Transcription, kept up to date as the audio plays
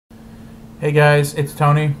Hey guys, it's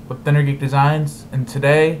Tony with Geek Designs, and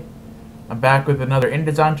today I'm back with another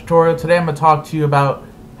InDesign tutorial. Today I'm going to talk to you about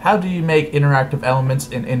how do you make interactive elements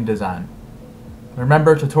in InDesign.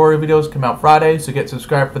 Remember, tutorial videos come out Friday, so get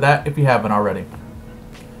subscribed for that if you haven't already.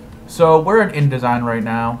 So we're in InDesign right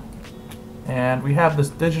now, and we have this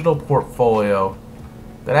digital portfolio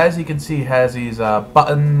that, as you can see, has these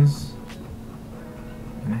buttons,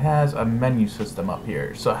 and it has a menu system up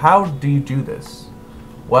here. So how do you do this?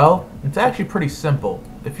 Well, it's actually pretty simple.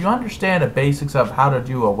 If you understand the basics of how to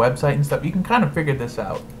do a website and stuff, you can kind of figure this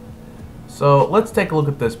out. So let's take a look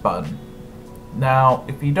at this button. Now,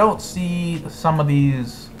 if you don't see some of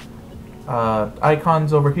these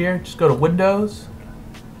icons over here, just go to Windows,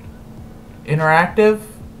 Interactive,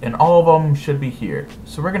 and all of them should be here.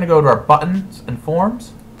 So we're going to go to our buttons and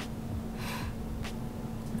forms.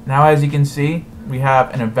 Now, as you can see, we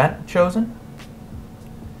have an event chosen.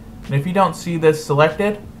 And if you don't see this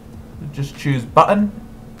selected, just choose button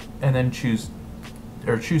and then choose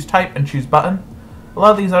type and choose button. A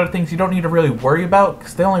lot of these other things you don't need to really worry about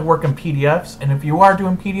because they only work in PDFs, and if you are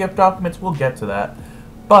doing PDF documents, we'll get to that.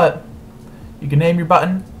 But you can name your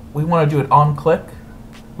button. We want to do it on click.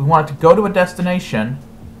 We want it to go to a destination,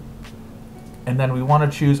 and then we want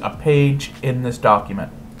to choose a page in this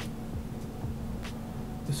document.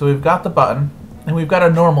 So we've got the button and we've got a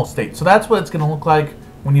normal state. So that's what it's going to look like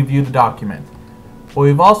when you view the document. But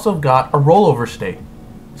we've also got a rollover state.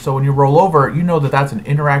 So when you roll over, you know that that's an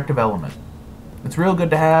interactive element. It's real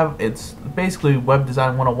good to have. It's basically Web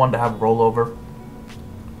Design 101 to have rollover.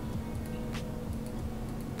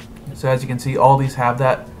 So as you can see, all these have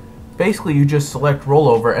that. Basically, you just select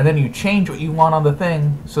rollover and then you change what you want on the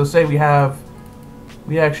thing. So say we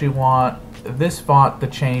actually want this font to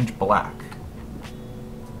change black.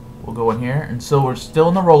 We'll go in here, and so we're still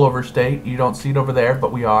in the rollover state. You don't see it over there,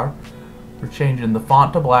 but we are. We're changing the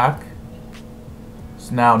font to black.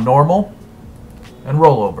 It's now normal and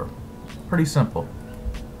rollover. Pretty simple.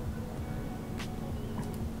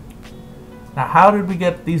 Now, how did we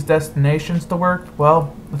get these destinations to work?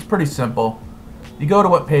 Well, it's pretty simple. You go to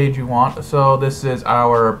what page you want. So this is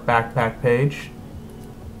our backpack page.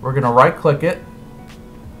 We're going to right-click it.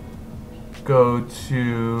 Go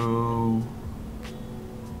to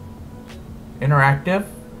Interactive,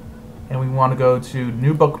 and we want to go to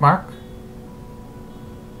New Bookmark.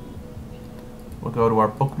 We'll go to our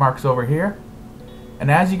bookmarks over here,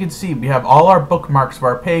 and as you can see, we have all our bookmarks of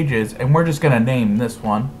our pages, and we're just going to name this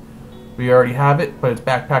one. We already have it, but it's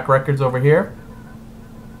Backpack Records over here.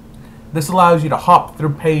 This allows you to hop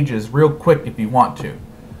through pages real quick if you want to.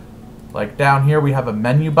 Like down here, we have a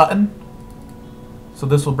menu button, so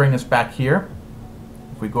this will bring us back here.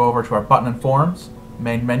 If we go over to our button and forms,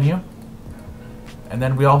 main menu. And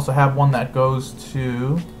then we also have one that goes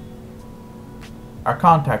to our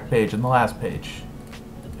contact page and the last page.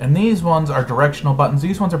 And these ones are directional buttons.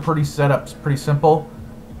 These ones are pretty pretty simple.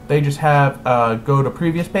 They just have go to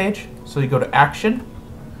previous page. So you go to action.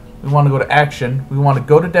 We want to go to action. We want to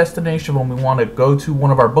go to destination when we want to go to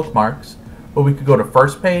one of our bookmarks. But we could go to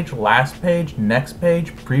first page, last page, next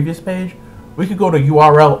page, previous page. We could go to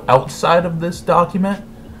URL outside of this document.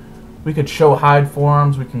 We could show hide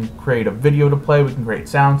forms, we can create a video to play, we can create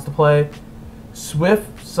sounds to play.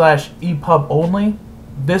 Swift/EPUB only.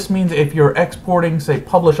 This means if you're exporting, say,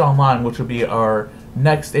 publish online, which would be our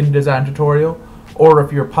next InDesign tutorial, or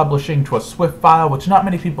if you're publishing to a Swift file, which not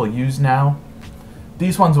many people use now,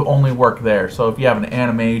 these ones will only work there. So if you have an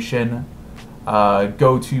animation,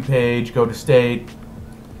 go to page, go to state,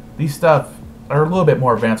 these stuff are a little bit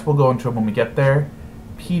more advanced. We'll go into them when we get there.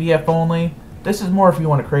 PDF only. This is more if you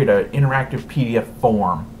want to create an interactive PDF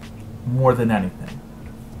form, more than anything.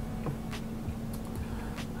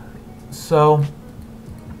 So,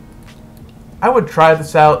 I would try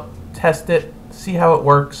this out, test it, see how it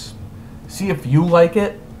works, see if you like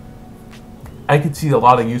it. I could see a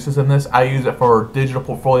lot of uses in this. I use it for digital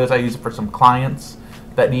portfolios. I use it for some clients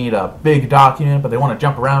that need a big document, but they want to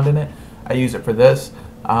jump around in it. I use it for this.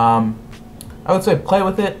 I would say play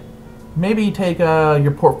with it. Maybe take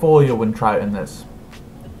your portfolio and try it in this.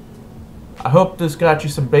 I hope this got you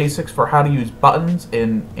some basics for how to use buttons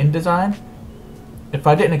in InDesign. If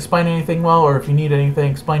I didn't explain anything well, or if you need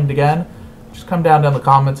anything explained again, just come down in the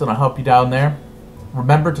comments and I'll help you down there.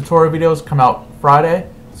 Remember, tutorial videos come out Friday,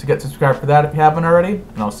 so get subscribed for that if you haven't already,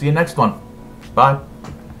 and I'll see you next one. Bye.